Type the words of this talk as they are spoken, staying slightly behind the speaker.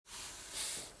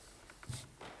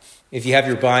If you have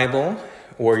your Bible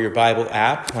or your Bible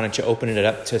app, why don't you open it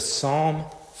up to Psalm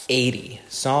 80.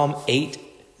 Psalm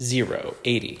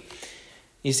 80.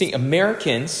 You see,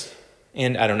 Americans,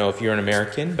 and I don't know if you're an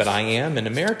American, but I am, and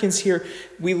Americans here,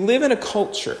 we live in a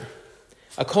culture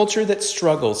that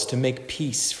struggles to make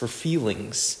peace for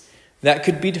feelings that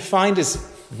could be defined as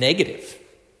negative.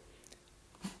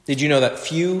 Did you know that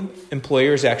few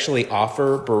employers actually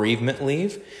offer bereavement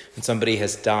leave? When somebody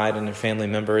has died and a family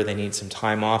member, they need some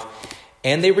time off.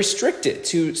 And they restrict it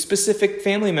to specific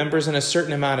family members in a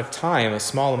certain amount of time, a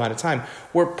small amount of time.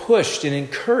 We're pushed and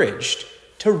encouraged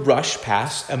to rush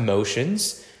past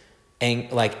emotions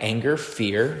like anger,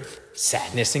 fear,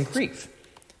 sadness, and grief.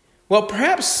 Well,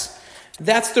 perhaps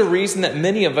that's the reason that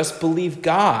many of us believe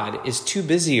God is too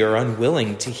busy or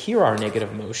unwilling to hear our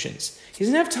negative emotions. He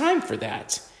doesn't have time for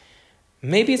that.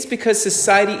 Maybe it's because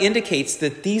society indicates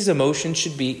that these emotions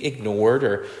should be ignored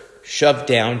or shoved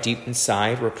down deep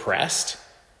inside, repressed,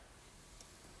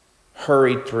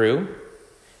 hurried through.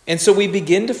 And so we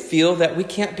begin to feel that we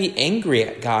can't be angry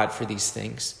at God for these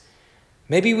things.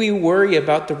 Maybe we worry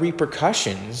about the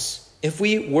repercussions if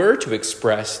we were to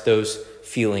express those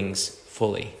feelings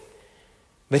fully.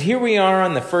 But here we are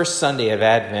on the first Sunday of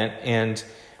Advent, and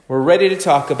we're ready to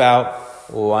talk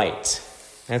about light.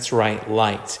 That's right,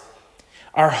 light.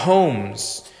 Our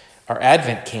homes, our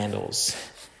Advent candles,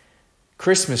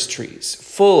 Christmas trees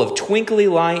full of twinkly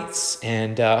lights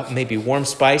and maybe warm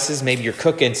spices. Maybe you're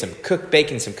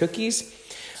baking some cookies,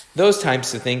 those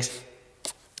types of things.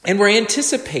 And we're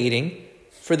anticipating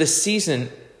for the season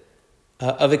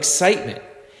of excitement.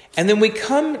 And then we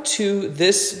come to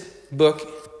this book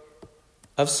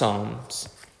of Psalms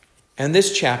and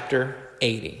this chapter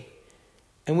 80.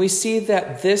 And we see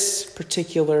that this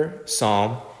particular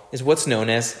psalm is what's known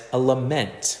as a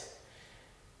lament.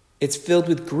 It's filled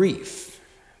with grief,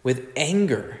 with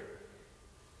anger,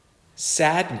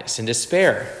 sadness, and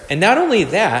despair. And not only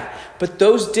that, but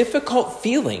those difficult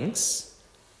feelings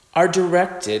are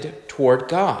directed toward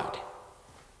God.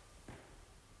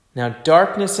 Now,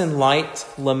 darkness and light,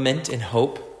 lament and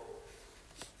hope,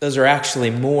 those are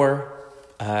actually more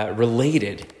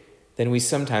related than we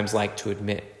sometimes like to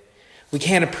admit. We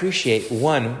can't appreciate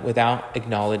one without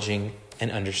acknowledging and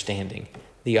understanding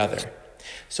the other.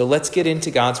 So let's get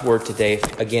into God's word today.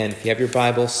 Again, if you have your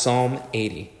Bible, Psalm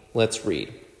 80, let's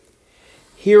read.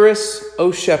 Hear us,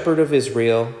 O shepherd of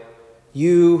Israel,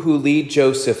 you who lead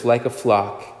Joseph like a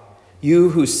flock. You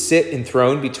who sit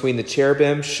enthroned between the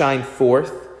cherubim, shine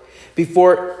forth.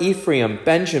 Before Ephraim,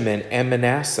 Benjamin, and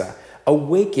Manasseh,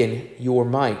 awaken your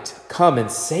might. Come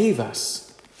and save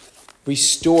us.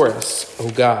 Restore us, O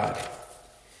God.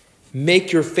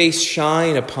 Make your face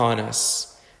shine upon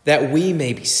us, that we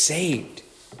may be saved.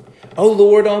 O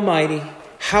Lord Almighty,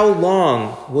 how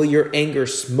long will your anger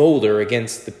smolder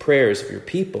against the prayers of your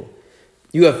people?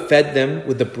 You have fed them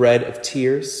with the bread of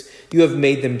tears. You have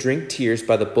made them drink tears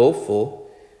by the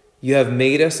bowlful. You have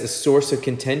made us a source of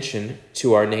contention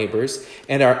to our neighbors,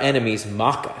 and our enemies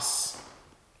mock us.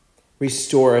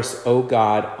 Restore us, O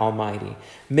God Almighty.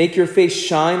 Make your face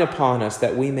shine upon us,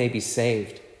 that we may be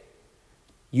saved.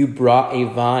 You brought a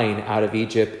vine out of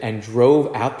Egypt and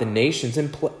drove out the nations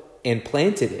and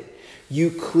planted it. You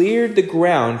cleared the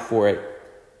ground for it,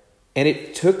 and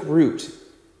it took root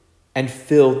and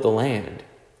filled the land.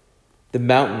 The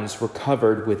mountains were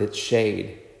covered with its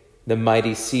shade, the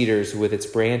mighty cedars with its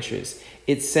branches.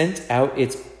 It sent out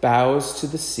its boughs to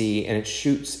the sea, and its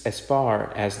shoots as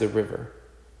far as the river.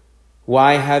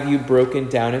 Why have you broken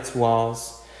down its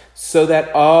walls, so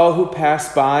that all who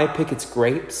pass by pick its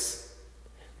grapes?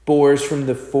 Boars from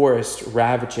the forest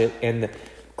ravage it, and the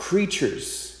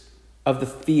creatures of the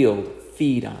field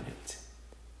feed on it.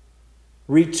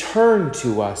 Return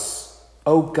to us,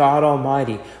 O God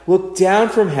Almighty. Look down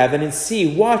from heaven and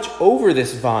see. Watch over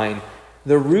this vine,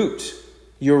 the root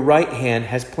your right hand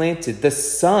has planted, the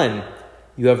son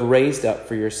you have raised up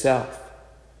for yourself.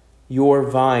 Your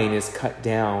vine is cut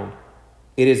down.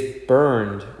 It is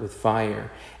burned with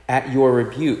fire. At your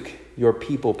rebuke, your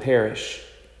people perish.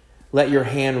 Let your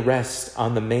hand rest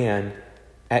on the man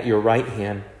at your right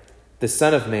hand, the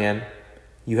Son of Man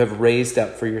you have raised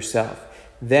up for yourself.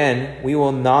 Then we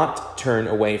will not turn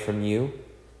away from you.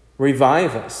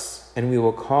 Revive us, and we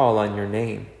will call on your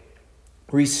name.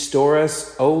 Restore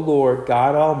us, O Lord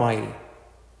God Almighty.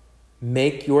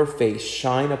 Make your face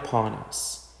shine upon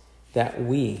us, that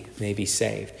we may be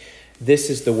saved. This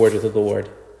is the word of the Lord.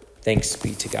 Thanks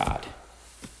be to God.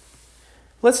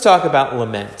 Let's talk about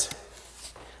lament.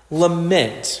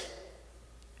 Lament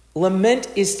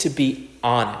is to be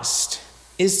honest.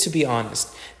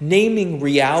 Naming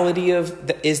reality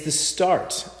is the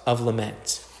start of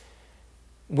lament.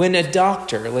 When a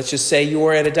doctor, let's just say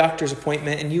you're at a doctor's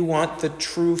appointment and you want the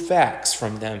true facts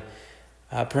from them,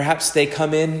 perhaps they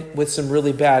come in with some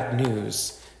really bad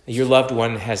news. Your loved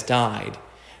one has died.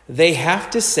 They have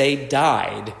to say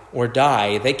died or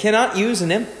die. They cannot use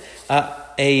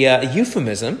a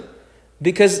euphemism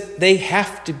because they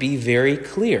have to be very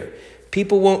clear.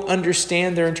 People won't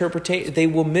understand their interpretation. They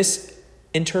will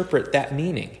misinterpret that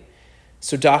meaning.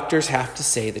 So doctors have to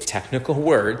say the technical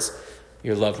words,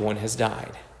 your loved one has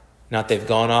died. Not they've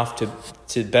gone off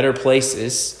to better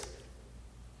places.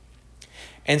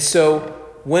 And so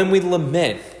when we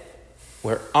lament,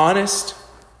 we're honest.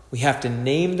 We have to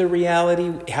name the reality.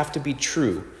 We have to be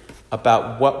true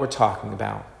about what we're talking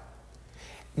about.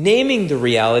 Naming the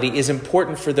reality is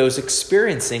important for those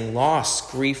experiencing loss,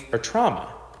 grief, or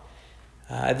trauma.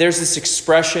 There's this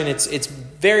expression, it's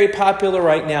very popular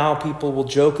right now. People will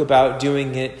joke about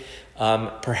doing it.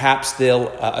 Perhaps they'll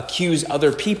accuse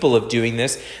other people of doing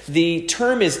this. The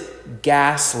term is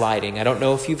gaslighting. I don't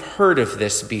know if you've heard of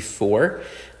this before,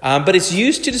 but it's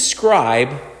used to describe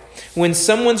when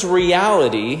someone's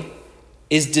reality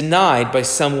is denied by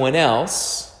someone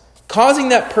else, causing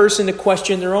that person to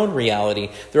question their own reality,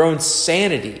 their own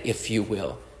sanity, if you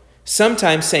will.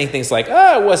 Sometimes saying things like,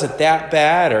 it wasn't that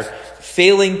bad, or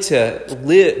failing to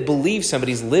believe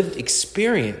somebody's lived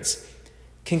experience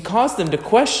can cause them to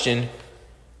question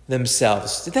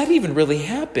themselves. Did that even really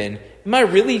happen? Am I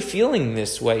really feeling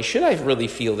this way? Should I really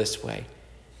feel this way?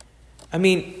 I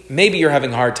mean, maybe you're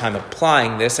having a hard time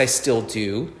applying this. I still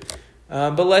do.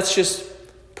 But let's just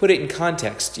put it in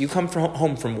context. You come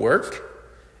home from work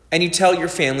and you tell your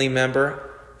family member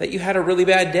that you had a really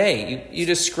bad day. You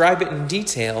describe it in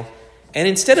detail. And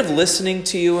instead of listening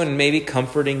to you and maybe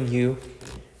comforting you,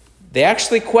 they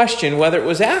actually question whether it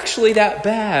was actually that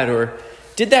bad, or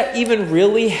did that even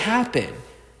really happen?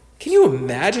 Can you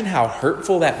imagine how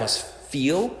hurtful that must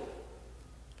feel?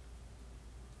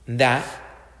 That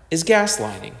is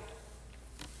gaslighting.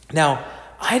 Now,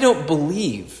 I don't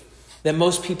believe that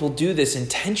most people do this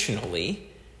intentionally.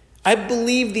 I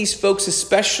believe these folks,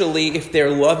 especially if they're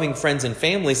loving friends and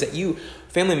family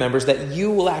members that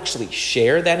you will actually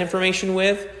share that information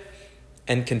with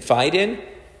and confide in,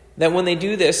 that when they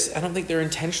do this, I don't think they're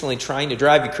intentionally trying to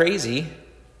drive you crazy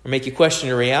or make you question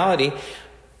your reality,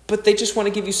 but they just want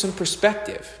to give you some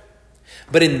perspective.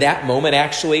 But in that moment,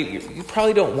 actually, you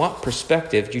probably don't want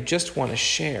perspective. You just want to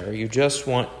share. You just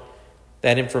want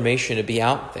that information to be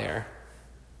out there.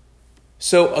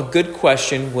 So a good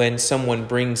question when someone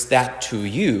brings that to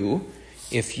you,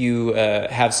 if you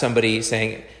have somebody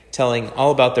telling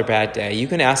all about their bad day, you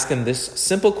can ask them this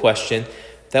simple question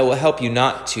that will help you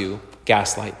not to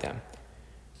gaslight them.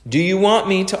 Do you want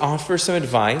me to offer some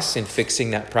advice in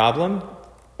fixing that problem,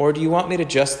 or do you want me to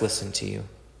just listen to you?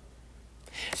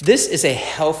 This is a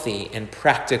healthy and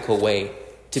practical way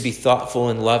to be thoughtful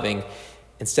and loving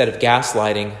instead of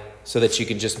gaslighting so that you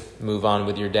can just move on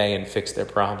with your day and fix their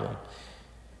problem.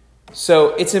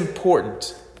 So it's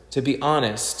important to be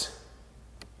honest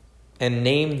and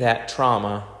name that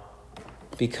trauma,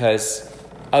 because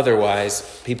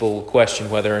otherwise people will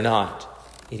question whether or not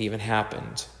it even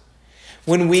happened.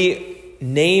 When we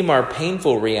name our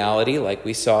painful reality, like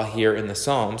we saw here in the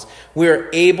Psalms, we're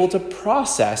able to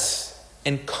process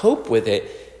and cope with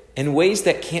it in ways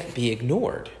that can't be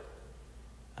ignored.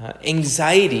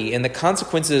 Anxiety and the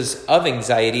consequences of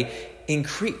anxiety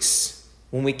increase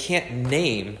when we can't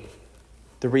name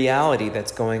the reality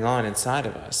that's going on inside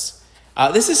of us.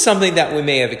 This is something that we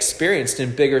may have experienced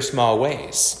in big or small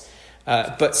ways,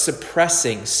 but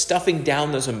suppressing, stuffing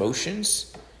down those emotions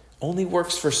only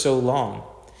works for so long.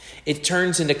 It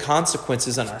turns into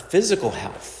consequences on our physical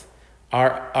health,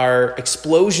 our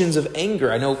explosions of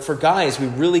anger. I know for guys, we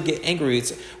really get angry.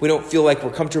 We don't feel like we're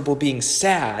comfortable being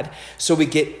sad, so we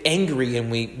get angry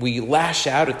and we lash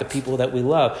out at the people that we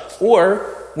love.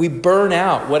 Or we burn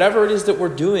out. Whatever it is that we're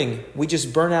doing, we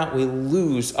just burn out. We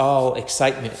lose all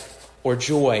excitement or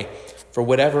joy for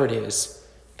whatever it is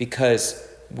because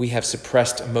we have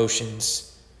suppressed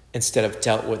emotions instead of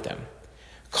dealt with them.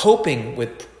 Coping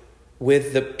with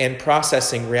and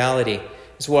processing reality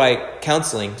is why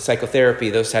counseling, psychotherapy,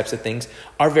 those types of things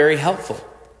are very helpful.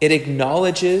 It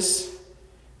acknowledges,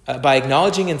 by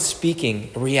acknowledging and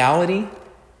speaking reality,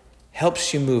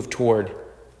 helps you move toward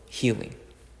healing.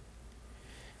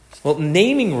 Well,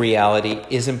 naming reality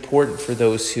is important for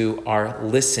those who are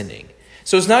listening.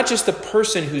 So it's not just the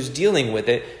person who's dealing with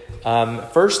it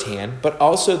firsthand, but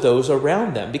also those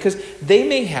around them, because they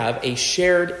may have a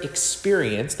shared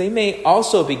experience. They may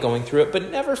also be going through it, but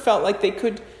never felt like they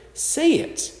could say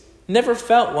it, never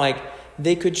felt like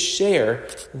they could share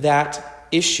that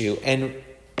issue. And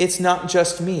It's not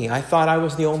just me. I thought I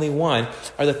was the only one,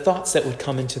 are the thoughts that would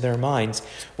come into their minds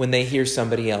when they hear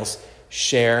somebody else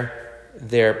share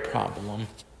their problem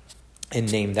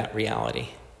and name that reality.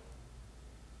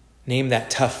 Name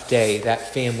that tough day,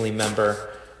 that family member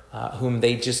whom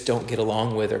they just don't get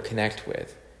along with or connect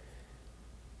with.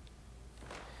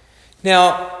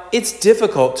 Now, it's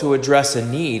difficult to address a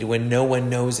need when no one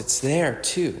knows it's there,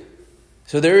 too.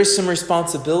 So there is some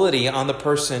responsibility on the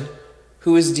person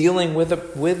who is dealing with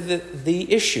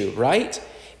the issue, right?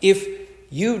 If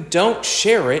you don't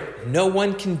share it, no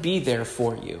one can be there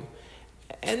for you.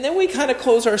 And then we kind of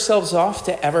close ourselves off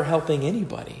to ever helping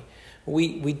anybody.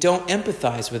 We don't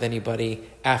empathize with anybody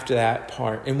after that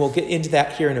part. And we'll get into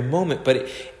that here in a moment. But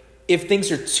if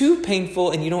things are too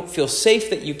painful and you don't feel safe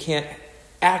that you can't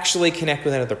actually connect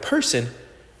with another person,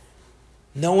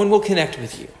 no one will connect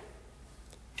with you.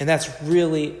 And that's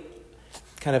really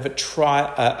kind of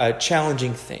a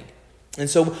challenging thing. And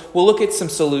so we'll look at some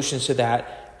solutions to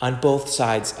that on both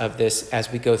sides of this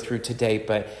as we go through today.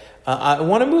 But I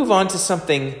want to move on to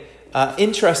something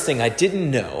interesting I didn't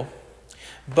know.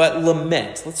 But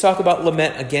lament. Let's talk about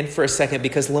lament again for a second,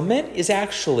 because lament is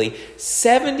actually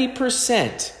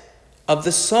 70% of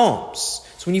the Psalms.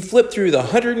 So when you flip through the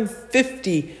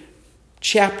 150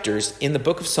 chapters in the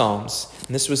book of Psalms,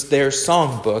 and this was their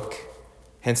song book,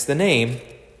 hence the name,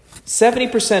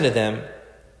 70% of them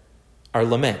are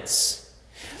laments.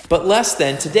 But less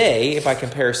than today, by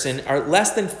comparison, are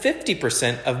less than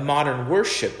 50% of modern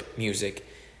worship music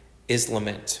is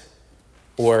lament,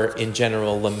 or in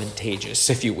general, lamentageous,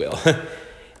 if you will.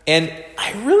 And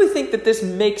I really think that this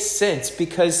makes sense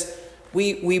because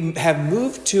we have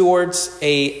moved towards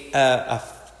a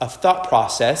thought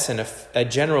process and a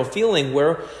general feeling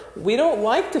where we don't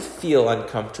like to feel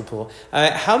uncomfortable.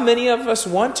 How many of us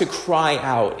want to cry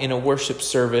out in a worship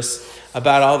service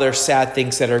about all their sad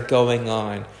things that are going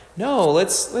on? No,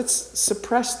 let's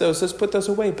suppress those. Let's put those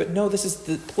away. But no, this is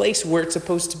the place where it's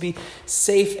supposed to be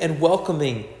safe and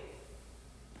welcoming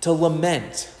to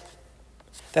lament.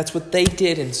 That's what they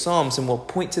did in Psalms, and we'll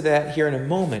point to that here in a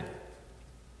moment.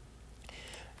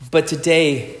 But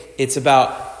today, it's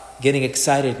about getting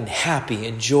excited and happy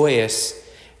and joyous,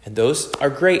 and those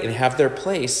are great and have their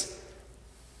place,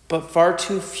 but far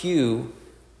too few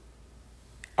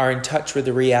are in touch with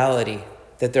the reality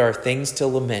that there are things to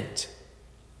lament,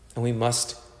 and we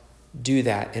must do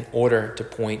that in order to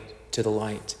point to the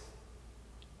light.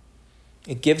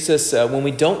 It gives us, when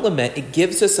we don't lament, it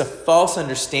gives us a false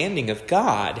understanding of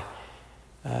God,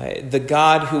 the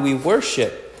God who we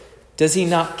worship. Does he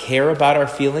not care about our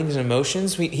feelings and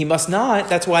emotions? He must not.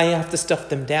 That's why I have to stuff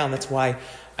them down. That's why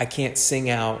I can't sing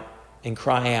out and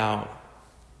cry out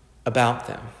about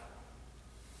them.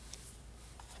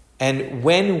 And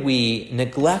when we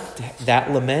neglect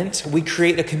that lament, we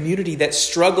create a community that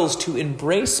struggles to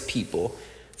embrace people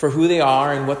for who they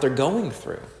are and what they're going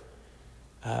through.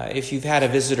 If you've had a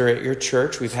visitor at your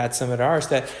church, we've had some at ours,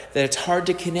 that it's hard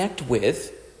to connect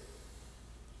with.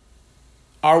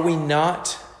 Are we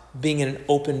not being in an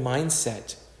open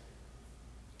mindset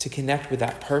to connect with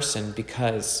that person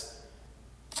because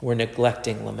we're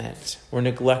neglecting lament? We're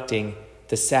neglecting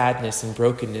the sadness and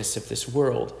brokenness of this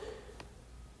world.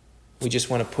 We just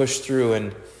want to push through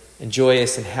and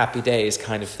joyous and happy days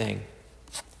kind of thing.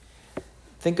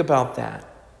 Think about that.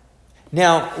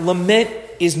 Now, lament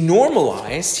is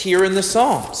normalized here in the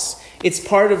Psalms. It's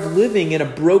part of living in a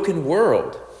broken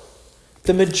world.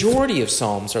 The majority of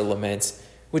Psalms are laments,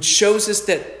 which shows us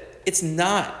that it's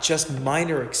not just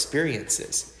minor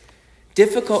experiences.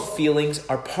 Difficult feelings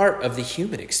are part of the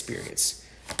human experience.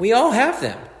 We all have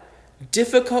them.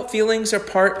 Difficult feelings are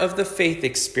part of the faith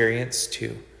experience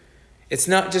too. It's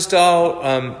not just all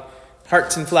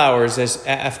hearts and flowers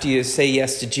after you say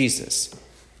yes to Jesus.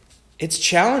 It's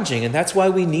challenging, and that's why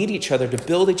we need each other to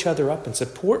build each other up and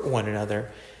support one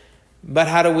another. But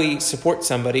how do we support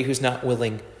somebody who's not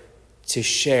willing to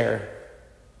share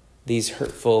these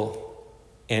hurtful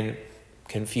and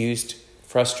confused,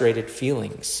 frustrated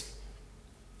feelings?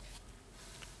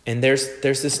 And there's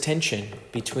this tension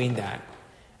between that,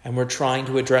 and we're trying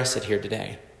to address it here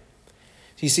today.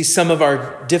 So you see, some of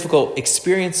our difficult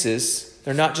experiences,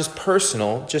 they're not just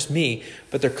personal, just me,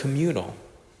 but they're communal.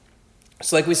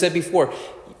 So like we said before,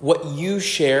 what you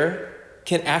share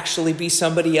can actually be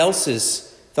somebody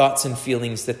else's thoughts and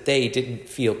feelings that they didn't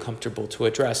feel comfortable to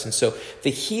address. And so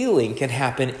the healing can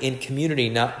happen in community,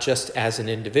 not just as an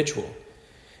individual.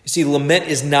 You see, lament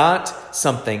is not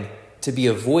something to be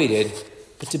avoided,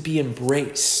 but to be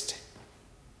embraced.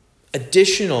 In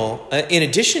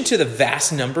addition to the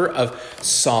vast number of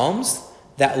Psalms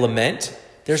that lament,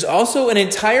 there's also an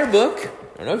entire book,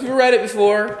 I don't know if you've read it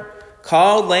before,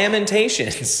 called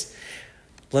Lamentations.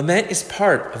 Lament is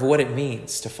part of what it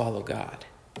means to follow God.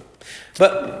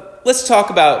 But let's talk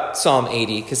about Psalm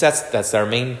 80, because that's our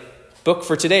main book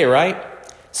for today, right?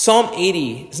 Psalm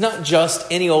 80 is not just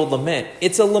any old lament.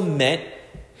 It's a lament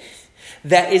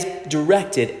that is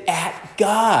directed at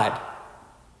God.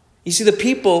 You see, the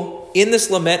people in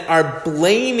this lament are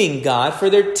blaming God for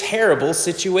their terrible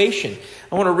situation.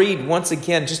 I want to read once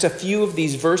again just a few of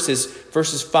these verses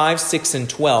 5, 6, and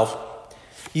 12.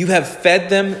 You have fed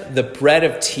them the bread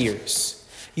of tears.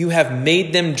 You have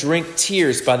made them drink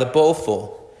tears by the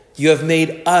bowlful. You have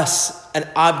made us an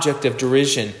object of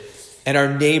derision, and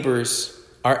our neighbors,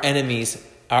 our enemies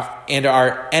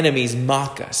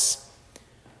mock us.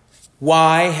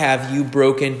 Why have you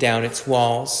broken down its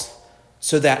walls,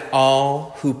 so that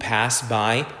all who pass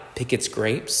by pick its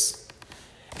grapes?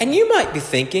 And you might be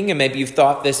thinking, and maybe you've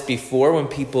thought this before when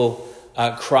people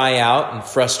cry out in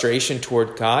frustration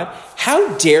toward God,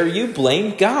 how dare you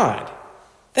blame God?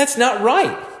 That's not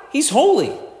right. He's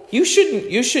holy. You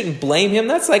shouldn't blame him.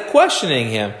 That's like questioning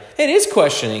him. It is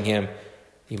questioning him,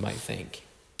 you might think.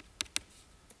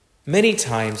 Many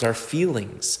times our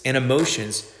feelings and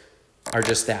emotions are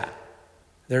just that.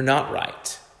 They're not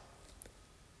right.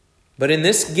 But in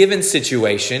this given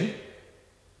situation,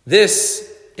 this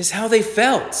is how they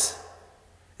felt.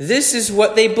 This is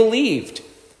what they believed.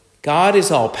 God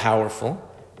is all powerful.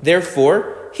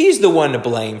 Therefore, he's the one to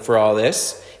blame for all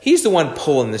this. He's the one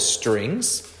pulling the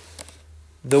strings.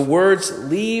 The words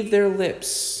leave their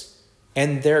lips,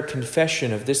 and their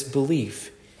confession of this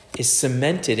belief is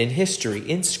cemented in history,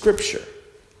 in Scripture.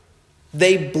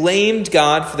 They blamed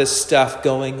God for the stuff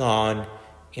going on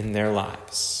in their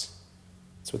lives.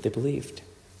 That's what they believed.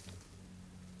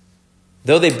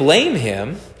 Though they blame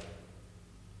him,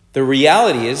 the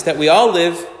reality is that we all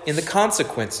live in the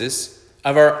consequences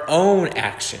of our own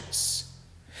actions.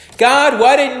 God,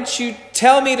 why didn't you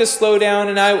tell me to slow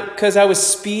down because I was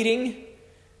speeding?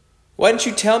 Why didn't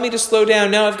you tell me to slow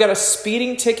down? Now I've got a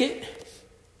speeding ticket.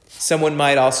 Someone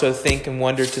might also think and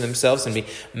wonder to themselves and be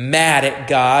mad at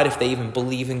God, if they even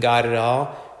believe in God at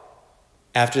all,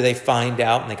 after they find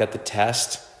out and they got the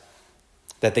test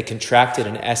that they contracted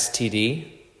an STD,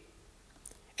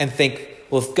 and think,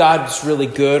 well, if God's really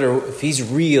good or if he's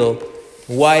real,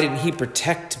 why didn't he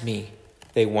protect me?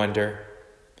 They wonder.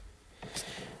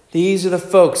 These are the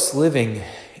folks living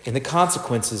in the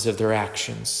consequences of their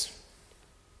actions.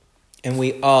 And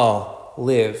we all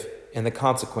live in the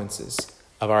consequences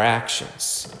of our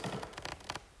actions.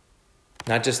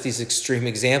 Not just these extreme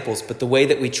examples, but the way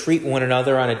that we treat one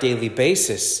another on a daily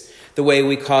basis, the way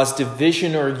we cause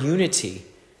division or unity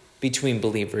between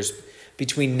believers,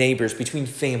 between neighbors, between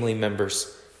family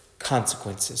members,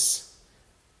 consequences.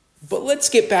 But let's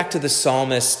get back to the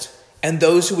psalmist and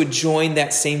those who would join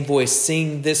that same voice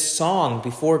sing this song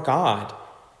before God.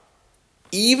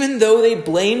 Even though they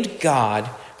blamed God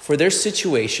for their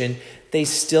situation, they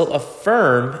still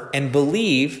affirm and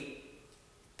believe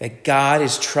that God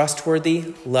is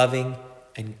trustworthy, loving,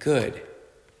 and good.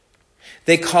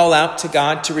 They call out to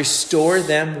God to restore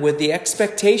them with the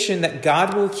expectation that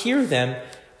God will hear them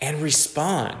and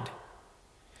respond.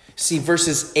 See,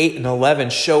 verses 8 and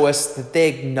 11 show us that they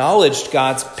acknowledged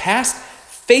God's past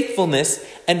faithfulness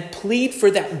and plead for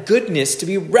that goodness to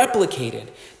be replicated,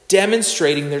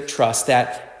 demonstrating their trust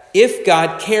that if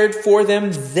God cared for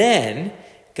them then,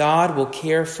 God will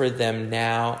care for them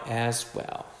now as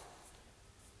well.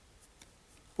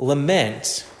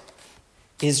 Lament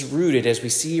is rooted, as we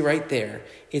see right there,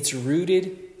 it's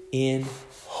rooted in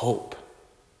hope.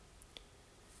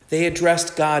 They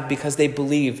addressed God because they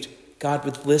believed God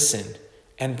would listen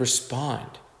and respond.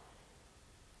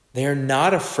 They are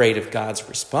not afraid of God's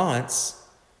response.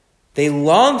 They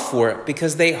long for it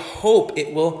because they hope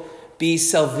it will be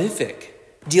salvific,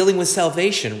 dealing with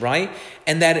salvation, right?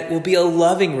 And that it will be a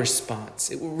loving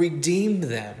response. It will redeem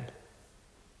them.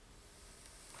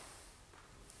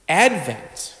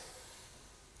 Advent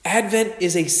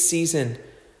is a season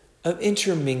of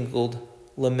intermingled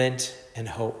lament and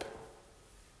hope.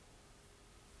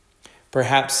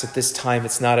 Perhaps at this time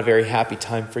it's not a very happy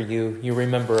time for you. You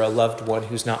remember a loved one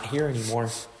who's not here anymore.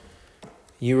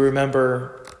 You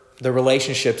remember the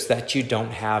relationships that you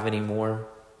don't have anymore.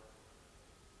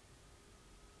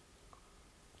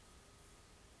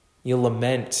 You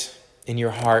lament in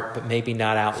your heart, but maybe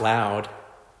not out loud,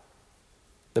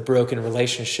 the broken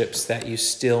relationships that you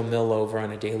still mill over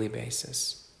on a daily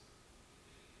basis.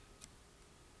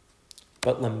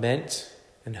 But lament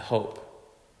and hope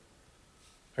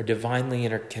are divinely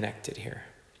interconnected here.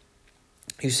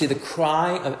 You see, the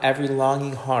cry of every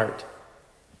longing heart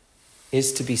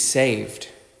is to be saved.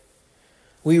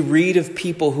 We read of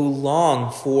people who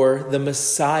long for the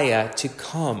Messiah to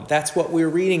come. That's what we're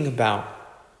reading about.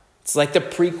 It's like the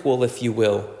prequel, if you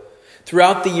will.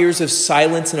 Throughout the years of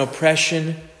silence and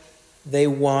oppression, they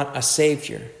want a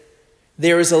Savior.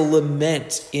 There is a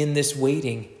lament in this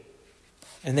waiting.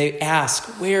 And they ask,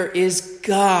 where is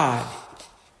God?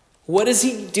 What is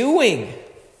he doing?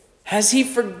 Has he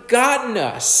forgotten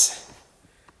us?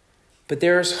 But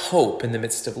there is hope in the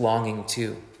midst of longing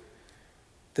too.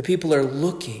 The people are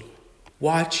looking,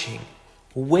 watching,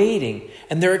 waiting,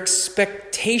 and their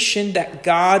expectation that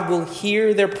God will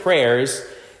hear their prayers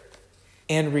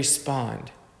and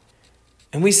respond.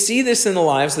 And we see this in the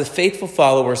lives of the faithful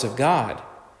followers of God.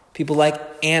 People like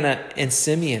Anna and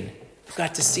Simeon, who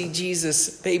got to see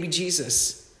Jesus, baby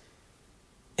Jesus,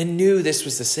 and knew this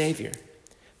was the Savior.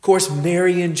 Of course,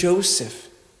 Mary and Joseph,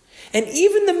 and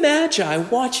even the Magi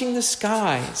watching the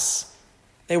skies.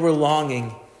 They were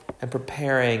longing and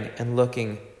preparing and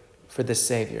looking for the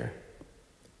Savior.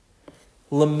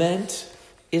 Lament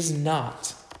is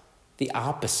not the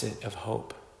opposite of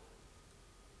hope.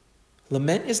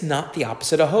 Lament is not the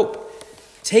opposite of hope.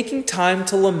 Taking time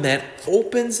to lament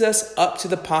opens us up to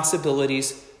the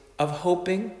possibilities of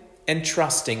hoping and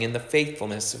trusting in the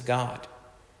faithfulness of God.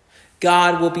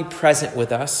 God will be present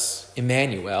with us,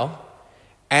 Emmanuel,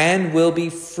 and will be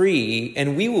free,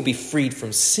 and we will be freed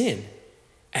from sin,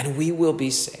 and we will be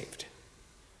saved.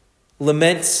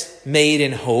 Laments made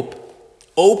in hope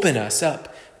open us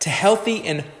up to healthy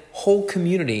and whole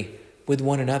community with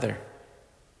one another.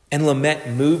 And lament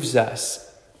moves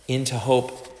us into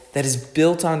hope that is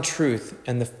built on truth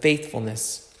and the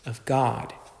faithfulness of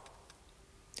God.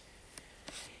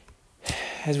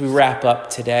 As we wrap up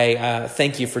today,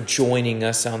 thank you for joining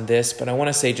us on this, but I want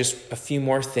to say just a few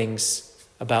more things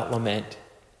about lament,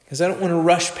 because I don't want to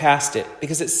rush past it,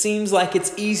 because it seems like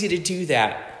it's easy to do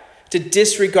that, to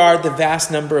disregard the vast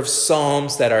number of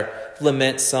psalms that are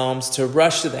lament psalms, to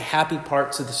rush to the happy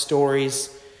parts of the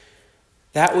stories.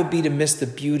 That would be to miss the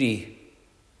beauty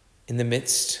in the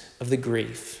midst of the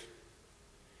grief.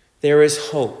 There is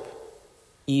hope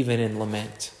even in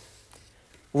lament.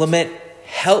 Lament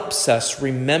helps us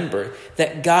remember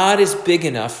that God is big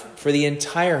enough for the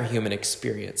entire human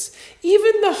experience,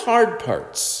 even the hard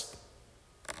parts.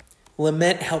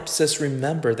 Lament helps us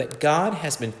remember that God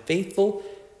has been faithful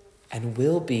and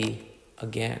will be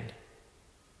again.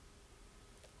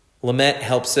 Lament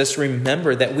helps us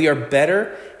remember that we are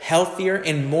better, healthier,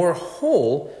 and more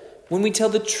whole when we tell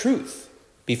the truth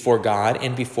before God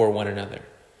and before one another.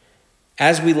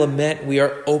 As we lament, we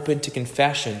are open to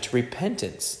confession, to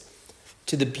repentance,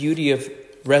 to the beauty of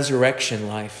resurrection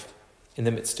life in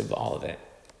the midst of all of it.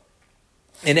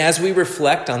 And as we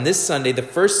reflect on this Sunday, the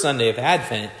first Sunday of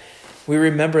Advent, we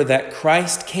remember that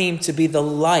Christ came to be the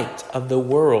light of the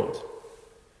world.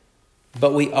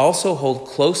 But we also hold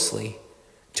closely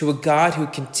to a God who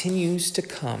continues to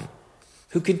come,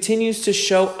 who continues to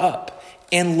show up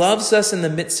and loves us in the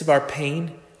midst of our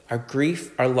pain, our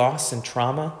grief, our loss and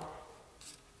trauma.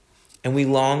 And we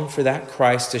long for that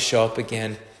Christ to show up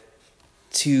again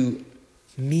to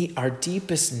meet our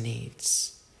deepest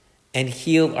needs and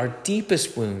heal our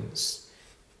deepest wounds.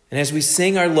 And as we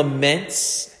sing our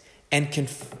laments and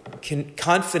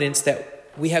confidence that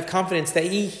we have confidence that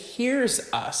he hears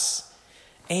us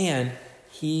and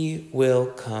he will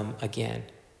come again.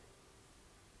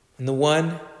 And the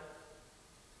one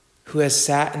who has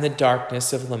sat in the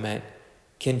darkness of lament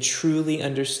can truly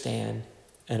understand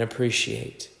and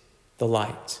appreciate the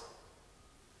light.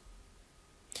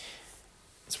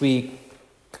 As we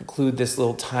conclude this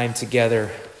little time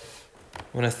together,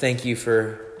 I want to thank you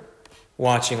for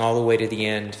watching all the way to the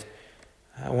end.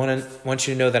 I want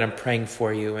you to know that I'm praying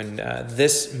for you. And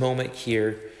this moment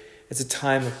here is a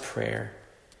time of prayer.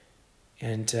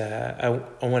 And I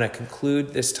want to conclude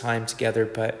this time together,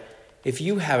 but if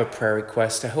you have a prayer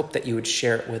request, I hope that you would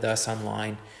share it with us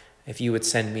online. If you would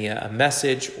send me a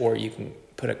message, or you can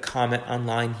put a comment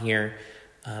online here,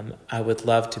 I would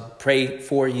love to pray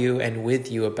for you and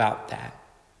with you about that.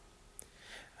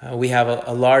 We have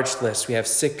a large list. We have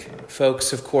sick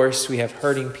folks, of course. We have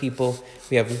hurting people.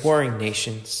 We have warring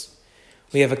nations.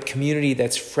 We have a community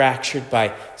that's fractured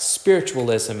by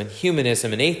spiritualism and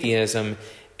humanism and atheism,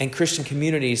 and Christian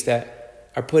communities that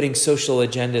are putting social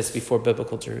agendas before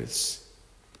biblical truths.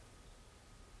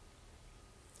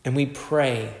 And we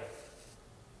pray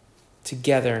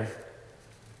together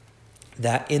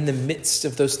that in the midst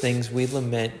of those things we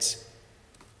lament,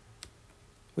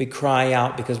 we cry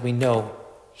out because we know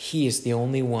he is the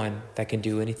only one that can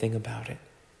do anything about it.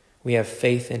 We have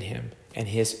faith in him and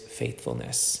his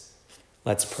faithfulness.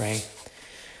 Let's pray.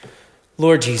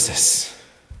 Lord Jesus,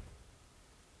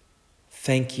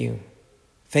 Thank you.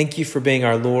 Thank you for being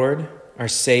our Lord, our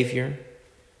Savior.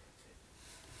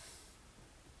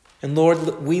 And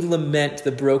Lord, we lament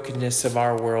the brokenness of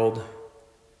our world,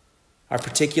 our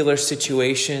particular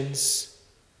situations,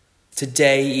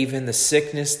 today even the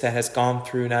sickness that has gone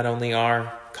through not only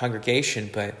our congregation,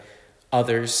 but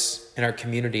others in our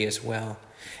community as well.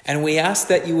 And we ask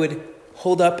that you would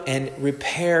hold up and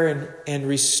repair and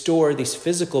restore these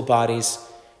physical bodies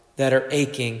that are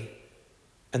aching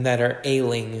and that are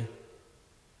ailing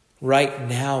right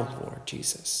now, Lord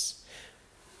Jesus.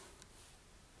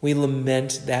 We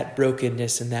lament that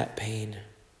brokenness and that pain.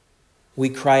 We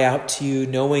cry out to you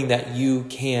knowing that you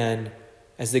can,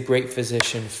 as the great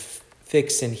physician,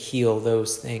 fix and heal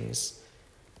those things.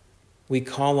 We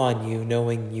call on you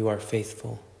knowing you are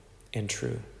faithful and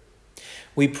true.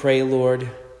 We pray, Lord,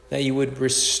 that you would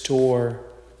restore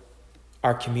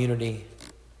our community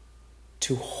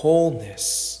to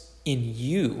wholeness in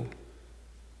you,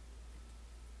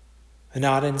 and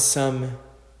not in some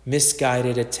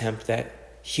misguided attempt that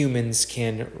humans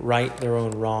can right their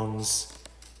own wrongs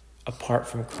apart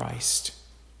from Christ.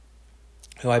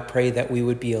 So I pray that we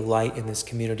would be a light in this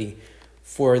community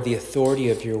for the authority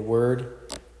of your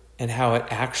word and how it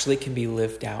actually can be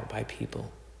lived out by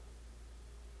people.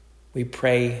 We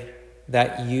pray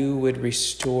that you would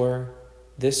restore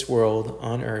this world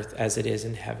on earth as it is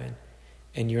in heaven.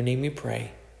 In your name we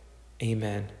pray.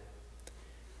 Amen.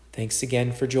 Thanks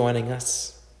again for joining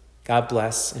us. God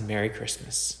bless and Merry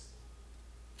Christmas.